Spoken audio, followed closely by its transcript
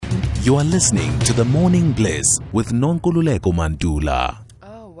You are listening to the Morning Bliss with Nonkululeko Mantula.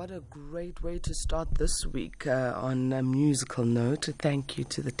 Oh, what a great way to start this week on a musical note. Thank you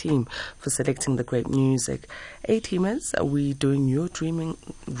to the team for selecting the great music. A-teamers, are we doing your dreaming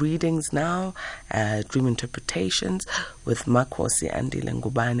readings now? Dream interpretations with Makhosi and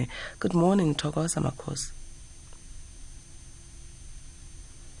Ngubane. Good morning, Thokoza Makhosi.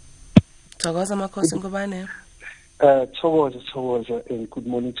 Thokoza Makhosi Ngubane. Thokoza, and good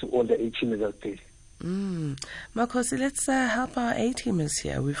morning to all the A-teamers out there. Makhosi, let's help our A-teamers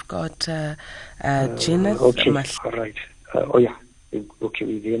here. We've got Gineth. Okay, all right. Okay,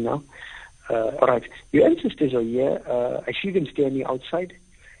 we're there now. All right, your ancestors are here. I see them standing outside.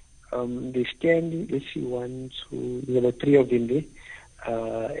 They're standing, let's see, 1, 2, there are 3 of them there.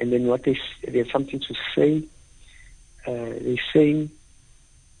 And then they have something to say. They're saying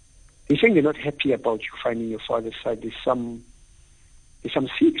they're not happy about you finding your father's side. There's some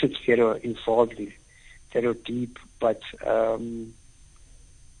secrets that are involved there that are deep, but they're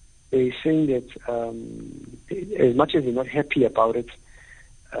saying that as much as they're not happy about it,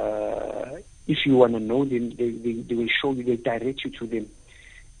 if you want to know them, they will show you, they'll direct you to them,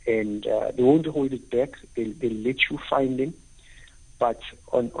 and they won't hold it back. They'll let you find them, but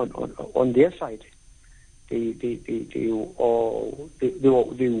on their side, they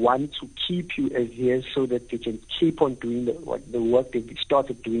want to keep you as theirs so that they can keep on doing the work they've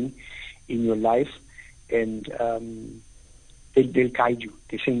started doing in your life, and they'll guide you.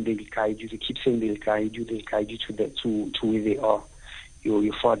 They're saying they'll guide you. They keep saying they'll guide you. They'll guide you to where they are,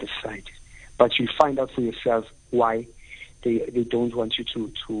 your father's side. But you'll find out for yourself why they don't want you to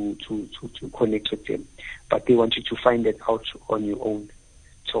connect with them. But they want you to find that out on your own.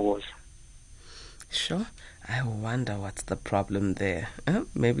 Towards. Sure. I wonder what's the problem there.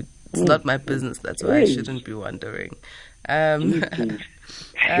 Maybe it's not my business. That's why I shouldn't be wondering. The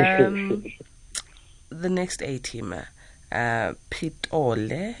next A-teamer,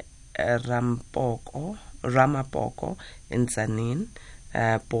 Pitole Ramapoko in Zanin,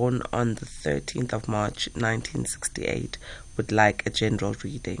 born on the 13th of March 1968, would like a general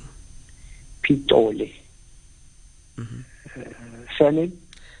reading. Pitole. Surname?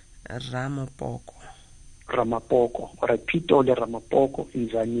 Ramapoko. All right, Pitole Ramapoko in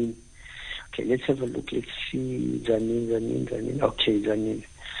Zanin. Okay, let's have a look. Let's see. Zanin. Okay, Zanin.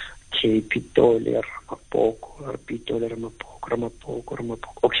 Okay, Pitole Ramapoko.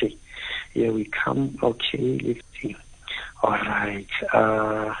 Okay, here we come. Okay, let's see. All right.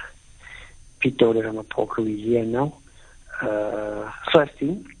 Pitole Ramapoko, we're here now. First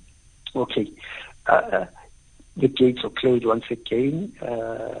thing, okay. The gates are closed once again.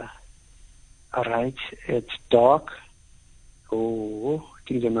 All right, it's dark. Oh,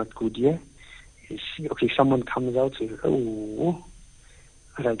 things are not good here. Let's see. Okay, someone comes out. Oh,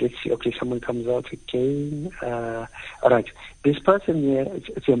 all right, let's see. Okay, someone comes out again. All right, this person here,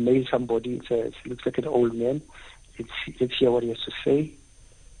 it's a male somebody. It looks like an old man. Let's hear what he has to say.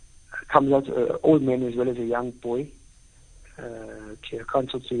 Comes out old man as well as a young boy. Okay, I can't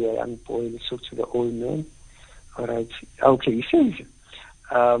talk to the young boy. Let's talk to the old man. All right. Okay, he says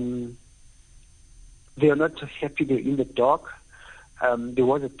they are not happy. They're in the dark. There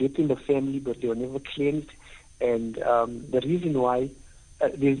was a death in the family, but they were never cleansed. And the reason why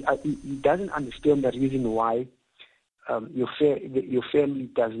he doesn't understand the reason why your family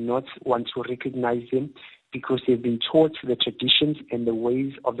does not want to recognize them, because they've been taught the traditions and the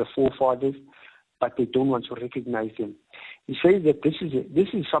ways of the forefathers, but they don't want to recognize them. He says that this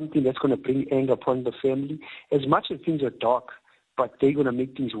is something that's going to bring anger upon the family. As much as things are dark, but they're going to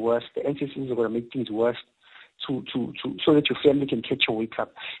make things worse. The ancestors are going to make things worse so that your family can catch a wake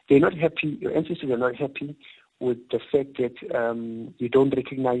up. They're not happy. Your ancestors are not happy with the fact that you don't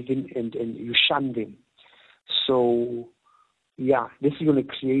recognize them and you shun them. So, yeah, this is going to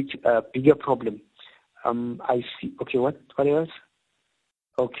create a bigger problem. I see. Okay, what else?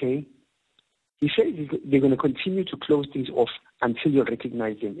 Okay. He says they're going to continue to close things off until you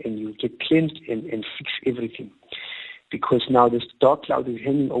recognize them and you get cleansed and fix everything. Because now this dark cloud is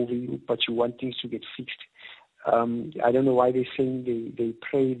hanging over you, but you want things to get fixed. I don't know why they're saying they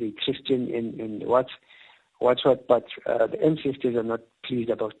pray, they're Christian and what, but the ancestors are not pleased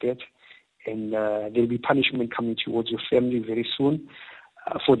about that. And there'll be punishment coming towards your family very soon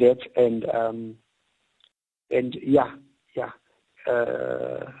for that. And yeah.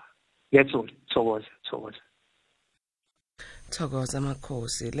 That's all. Thokoza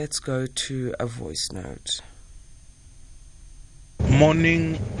Makhosi. Let's go to a voice note.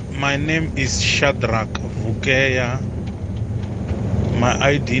 Morning, my name is Shadrach Vukeya. My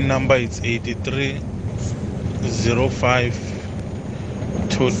ID number is 8305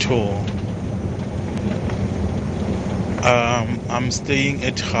 Toto. I'm staying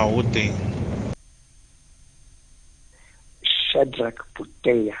at Gauteng. Shadrach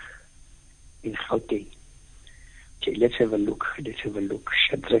Puteya in Gauteng. Okay, let's have a look.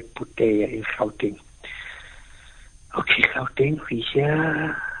 Shadrach Puteya in Gauteng. Okay, Gauteng, we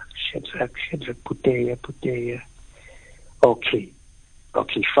here. Shadrach Puteya.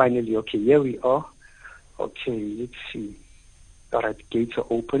 Okay, finally, okay, here we are. Okay, let's see. All right, gates are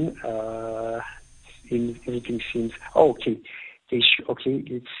open. Everything seems... Oh, okay. Okay,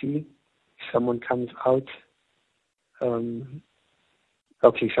 let's see. Someone comes out.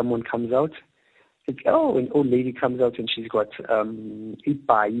 Okay, someone comes out. An old lady comes out and she's got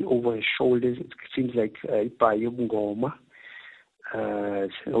ibai over her shoulders. It seems like ibai ubungoma.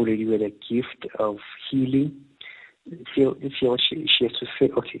 It's an old lady with a gift of healing. Let's see what she has to say.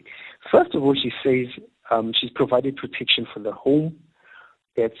 Okay, first of all, she says she's provided protection for the home.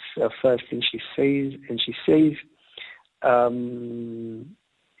 That's the first thing she says. And she says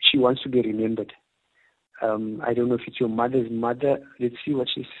she wants to be remembered. I don't know if it's your mother's mother. Let's see what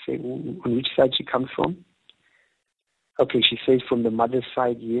she says, on which side she comes from. Okay, she says from the mother's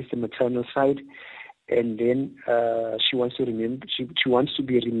side, yes, the maternal side. And then she wants to remember. She wants to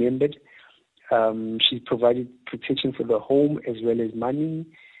be remembered. She's provided protection for the home as well as money,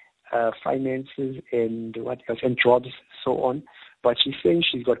 finances, and what else, and jobs, so on. But she's saying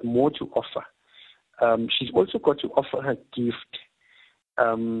she's got more to offer. She's also got to offer her gift.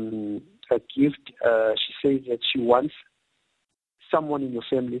 She says that she wants someone in your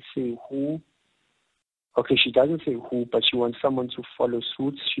family, say who. Okay, she doesn't say who, but she wants someone to follow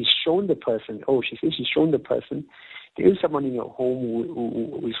suit. She's shown the person. Oh, she says she's shown the person. There is someone in your home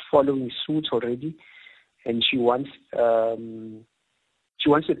who is following suit already, and she wants the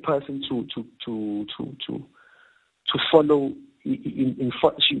person to follow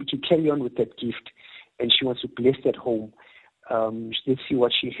to carry on with that gift, and she wants to bless that home. Let's see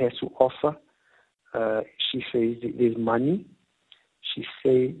what she has to offer. She says there's money. She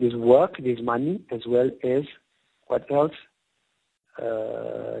says there's work, there's money, as well as what else?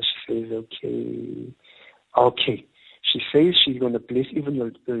 She says okay. She says she's going to bless even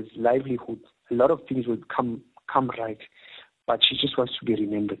your livelihood. A lot of things will come right, but she just wants to be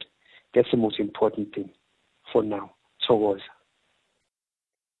remembered. That's the most important thing for now. So was.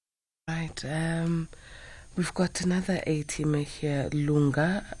 Right. We've got another A-teamer here,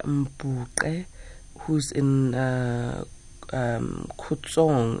 Lunga Mbuke, who's in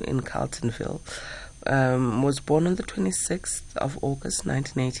Kutsong in Carltonville. Was born on the 26th of August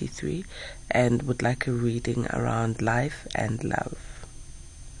 1983 and would like a reading around life and love.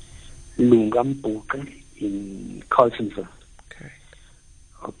 Lunga Mbuke in Carltonville. Correct.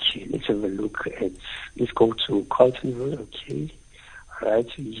 Okay, let's have a look at... Let's go to Carltonville, okay.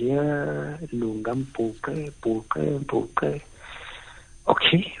 Right, yeah, Lunga Mbuke.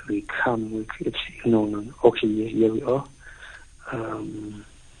 Okay, we come, let's see, no. Okay, here we are.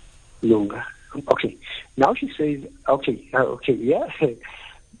 Lunga. Okay, now she says, okay, yeah.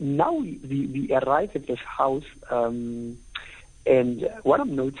 Now we arrive at this house, and what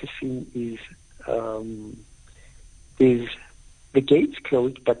I'm noticing is there's the gate's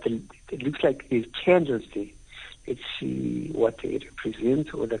closed, but it looks like there's candles there. Let's see what they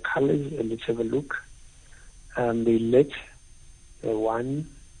represent or the colors, and let's have a look. They lit 1,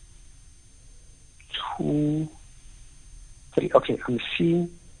 2, 3. Okay, I'm seeing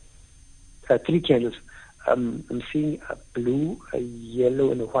 3 candles. I'm seeing a blue, a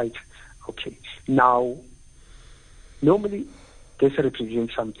yellow, and a white. Okay. Now, normally this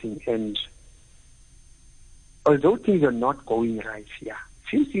represents something, and although things are not going right,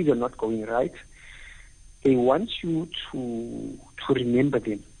 since things are not going right, they want you to remember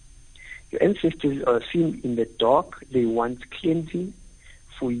them. Your ancestors are seen in the dark. They want cleansing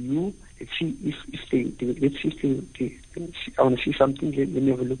for you. Let's see if they I want to see something. Let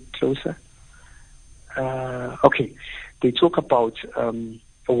me have a look closer. Okay, they talk about a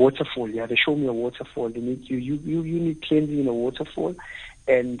waterfall. Yeah, they show me a waterfall. They need you need cleansing in a waterfall,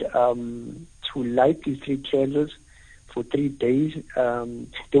 and to light these 3 candles for 3 days.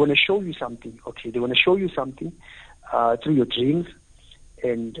 They want to show you something. Okay, they want to show you something through your dreams.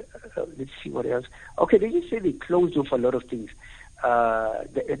 And let's see what else. Okay, they just say they closed off a lot of things.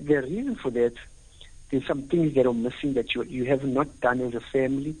 The reason for that, there's some things that are missing that you have not done as a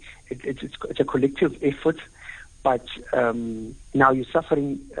family. It's a collective effort, but now you're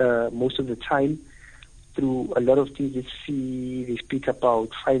suffering most of the time through a lot of things. Let's see, they speak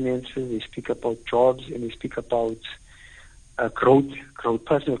about finances, they speak about jobs, and they speak about growth,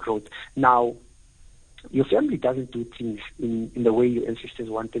 personal growth. Now, your family doesn't do things in the way your ancestors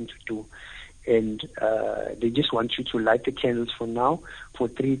want them to do. And they just want you to light the candles for now, for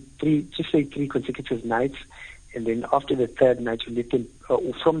three consecutive nights. And then after the third night, you let them,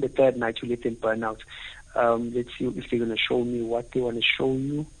 from the third night, you let them burn out. Let's see if they're going to show me what they want to show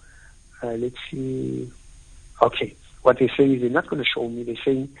you. Let's see. Okay. What they're saying is they're not going to show me. They're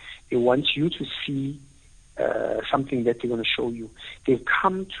saying they want you to see something that they're going to show you. They've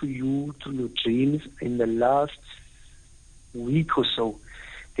come to you through your dreams in the last week or so.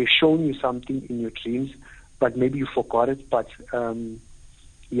 They've shown you something in your dreams, but maybe you forgot it. But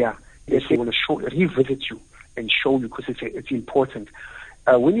yeah, they want to revisit you and show you, because it's important.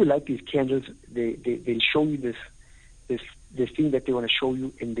 When you light these candles, they'll show you this thing that they want to show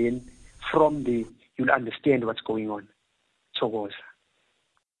you, and then from there you'll understand what's going on.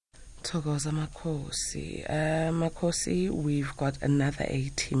 Thokoza Makosi. Makosi, we've got another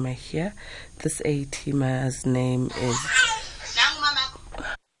A-teamer here. This A-teamer's name is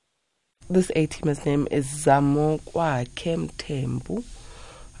Zamokwa Kemtembu,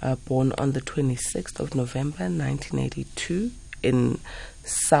 born on the 26th of November 1982 in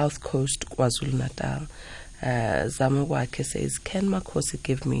South Coast, KwaZulu-Natal. Zamokwa says, can Makosi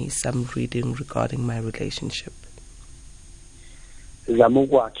give me some reading regarding my relationship?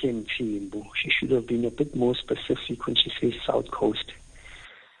 Zamokwa Kemtembu. She should have been a bit more specific when she says South Coast.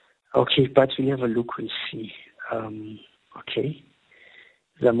 Okay, but we'll have a look and see. Okay.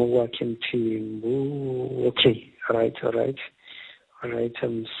 Zamokwa Kemtembu. Okay, all right,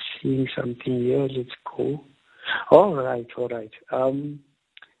 I'm seeing something here. Let's go. All right.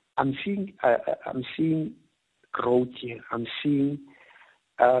 I'm seeing growth here. I'm seeing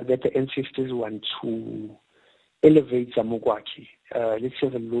that the ancestors want to elevate Zamokwaki. Let's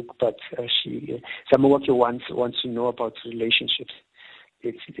have a look. But Zamokwaki wants to know about relationships.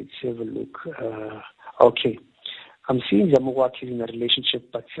 Let's have a look. Okay. I'm seeing Zamokwaki in a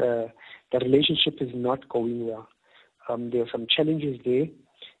relationship, but the relationship is not going well. There are some challenges there,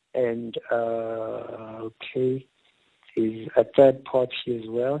 and okay, there's a third party as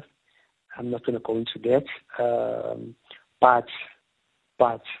well. I'm not going to go into that, but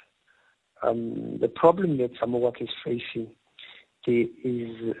the problem that Zamokwaki is facing, there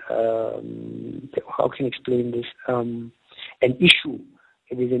is how can I explain this? An issue.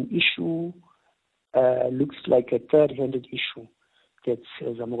 It is an issue. Looks like a third-handed issue that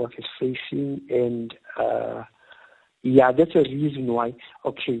Zamokwaki is facing, and yeah, that's a reason why.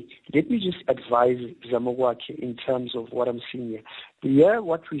 Okay, let me just advise Zamokwaki in terms of what I'm seeing here. Here,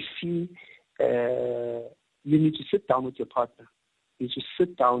 what we see, you need to sit down with your partner. You need to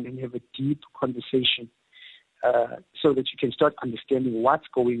sit down and have a deep conversation so that you can start understanding what's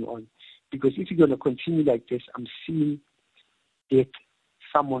going on. Because if you're going to continue like this, I'm seeing that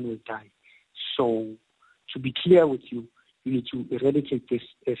someone will die. So, to be clear with you, you need to eradicate this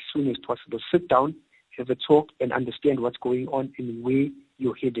as soon as possible. Sit down, have a talk, and understand what's going on and where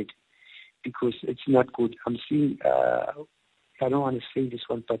you're headed, because it's not good. I'm seeing, I don't want to say this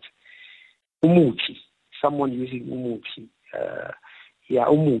one, but umuti, someone using umuti,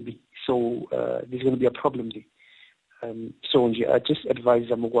 umubi. So there's going to be a problem there. So I just advise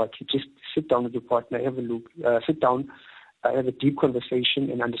Zamokwaki, just sit down with your partner, have a look, sit down, have a deep conversation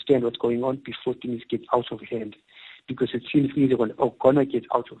and understand what's going on before things get out of hand, because it seems things are going to get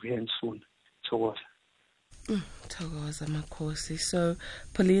out of hand soon. So what? Thokoza Makosi. So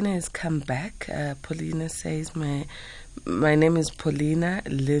Paulina has come back. Paulina says, my name is Paulina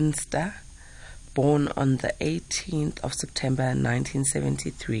Linster, born on the 18th of September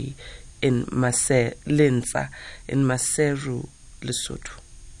 1973 in Linsa in Maseru, Lesotho.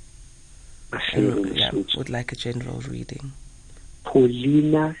 Would like a general reading.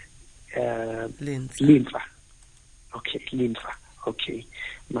 Paulina Linfa. Okay, Linfa. Okay,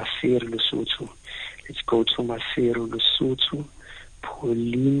 Maseru, Lesotho. Let's go to Maseru, Lesotho.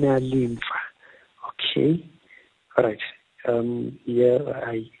 Paulina Linfa. Okay. All right.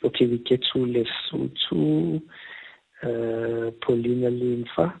 Okay, we get to Lesotho. Paulina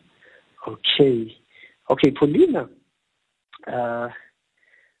Linfa. Okay. Okay, Paulina.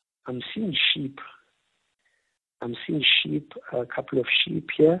 I'm seeing sheep. I'm seeing sheep, a couple of sheep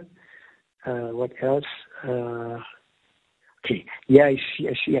here. What else? Okay. Yeah, I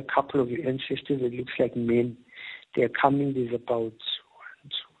see a couple of your ancestors. It looks like men. They're coming. There's about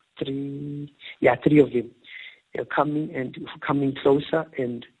 1, 2, 3. Yeah, 3 of them. They're coming closer,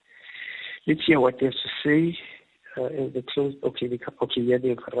 and let's hear what they have to say. They're close. Okay, yeah,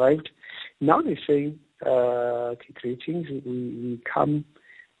 they've arrived. Now they're saying, greetings. We come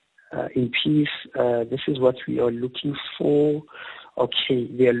in peace. This is what we are looking for. Okay,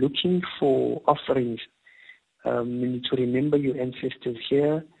 they are looking for offerings. You need to remember your ancestors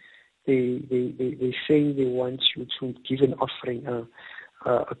here. They saying they want you to give an offering.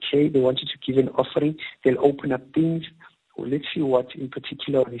 Okay, they want you to give an offering. They'll open up things. Well, let's see what in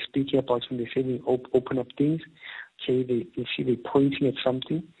particular they're speaking about when they say they open up things. Okay, they see they're pointing at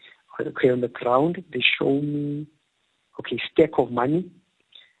something. Okay, on the ground, they show me, okay, stack of money.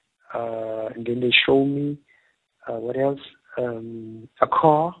 And then they show me, what else? A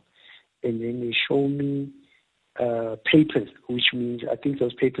car. And then they show me papers, which means I think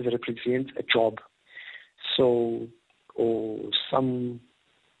those papers represent a job. So, or some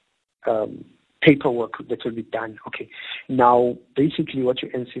paperwork that will be done. Okay. Now, basically what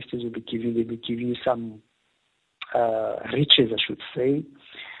your ancestors will be giving, they'll be giving you some riches, I should say.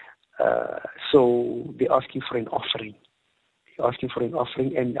 So they're asking for an offering. They're asking for an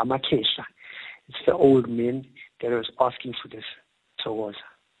offering, and Amakesha, it's the old man that was asking for this. So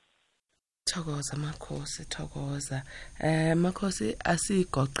Thokoza Makhosi, thokoza. Makhosi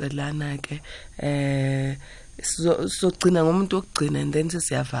asigoqelana ke sogcina ngomuntu ogcina and then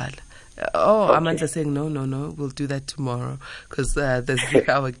sesiyavala. Okay. Amandla saying no, we'll do that tomorrow because there's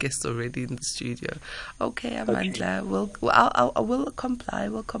our guest already in the studio. Okay, Amandla, okay. We'll comply.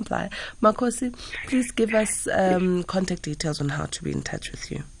 Makhosi, please give us contact details on how to be in touch with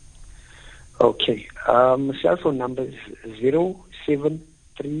you. Okay. Cell phone number is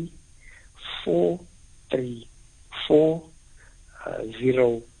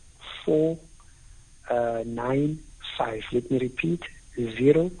 073-434-0495. Let me repeat,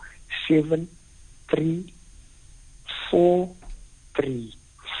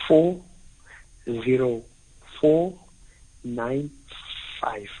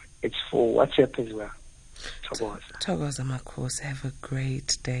 It's for WhatsApp as well. Thokoza Makhosi, have a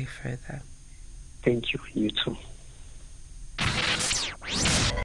great day further. Thank you. You too.